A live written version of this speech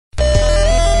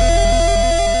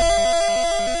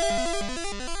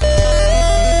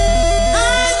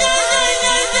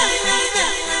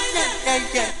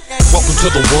to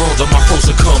the world of my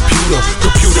frozen computer.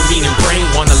 Computer meaning brain,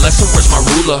 want a lesson, where's my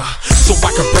ruler? So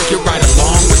I can break it right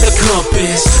along with the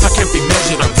compass. I can't be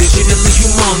measured, I'm digitally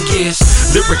humongous.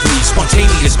 Lyrically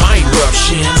spontaneous, my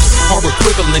eruptions are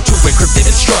equivalent to encrypted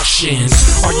instructions.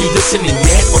 Are you listening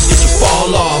yet, or did you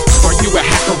fall off? Are you a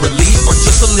hacker elite, or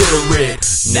just illiterate?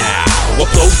 Now,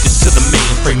 upload this to the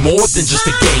mainframe, more than just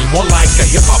a game, more like a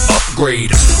hip-hop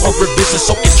upgrade. A revision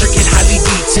so intricate, highly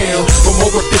detailed, but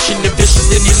more efficient and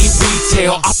vicious than any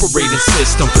retail operating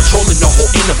system, controlling the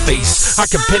whole interface. I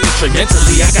can penetrate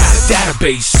mentally, I got a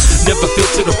database. Never feel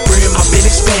to the brim, I've been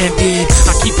expanded.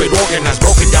 I keep it organized,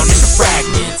 broken down into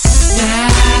fragments.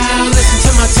 Now, listen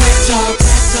to my tech talk,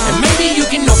 and maybe you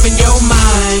can open your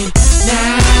mind.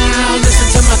 Now, listen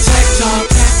to my tech talk,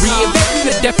 reinventing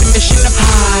the definition of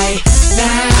high.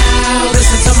 Now,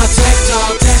 listen to my tech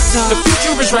talk, the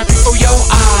future is right before your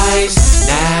eyes.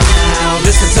 Now,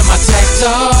 listen to my tech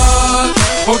talk,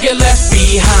 or get left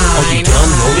behind. Are you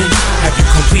done loading? Have you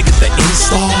completed the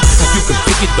install? Have you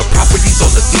configured the properties on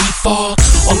the default?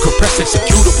 Uncompressed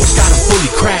executables, got them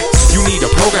fully cracked. You need a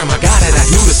program, I got it, I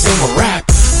do the same a rap.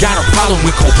 Got a problem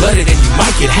with cold-blooded and you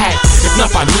might get hacked. If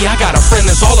not by me, I got a friend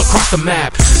that's all across the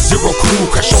map. Zero cool,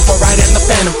 crash override and the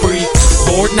Phantom Freak.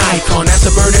 Lord Nikon, that's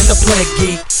a bird and the Plague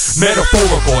Geek.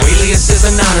 Metaphorical, alias is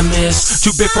anonymous.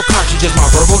 Too big for cartridges, my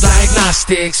verbal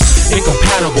diagnostics.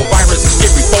 Incompatible, viruses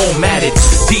get reformatted.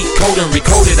 Decoded and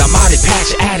recoded, I'm modded,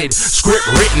 patch added. Script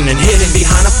written and hidden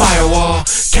behind a firewall.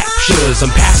 Captures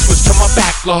and passwords to my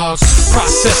backlogs.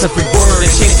 Process every word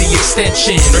and change the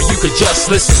extension, or you could just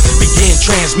listen, begin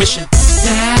transmission.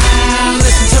 Now,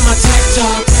 listen to my tech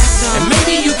talk, and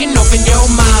maybe you can open your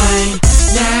mind.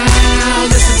 Now,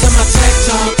 listen to my tech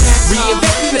talk,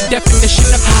 reinventing the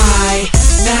definition of high.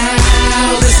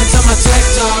 Now, listen to my tech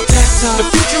talk, the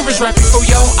future is right before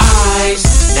your eyes.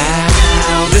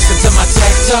 Now, listen to my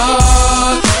tech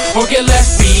talk, or get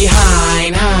left behind.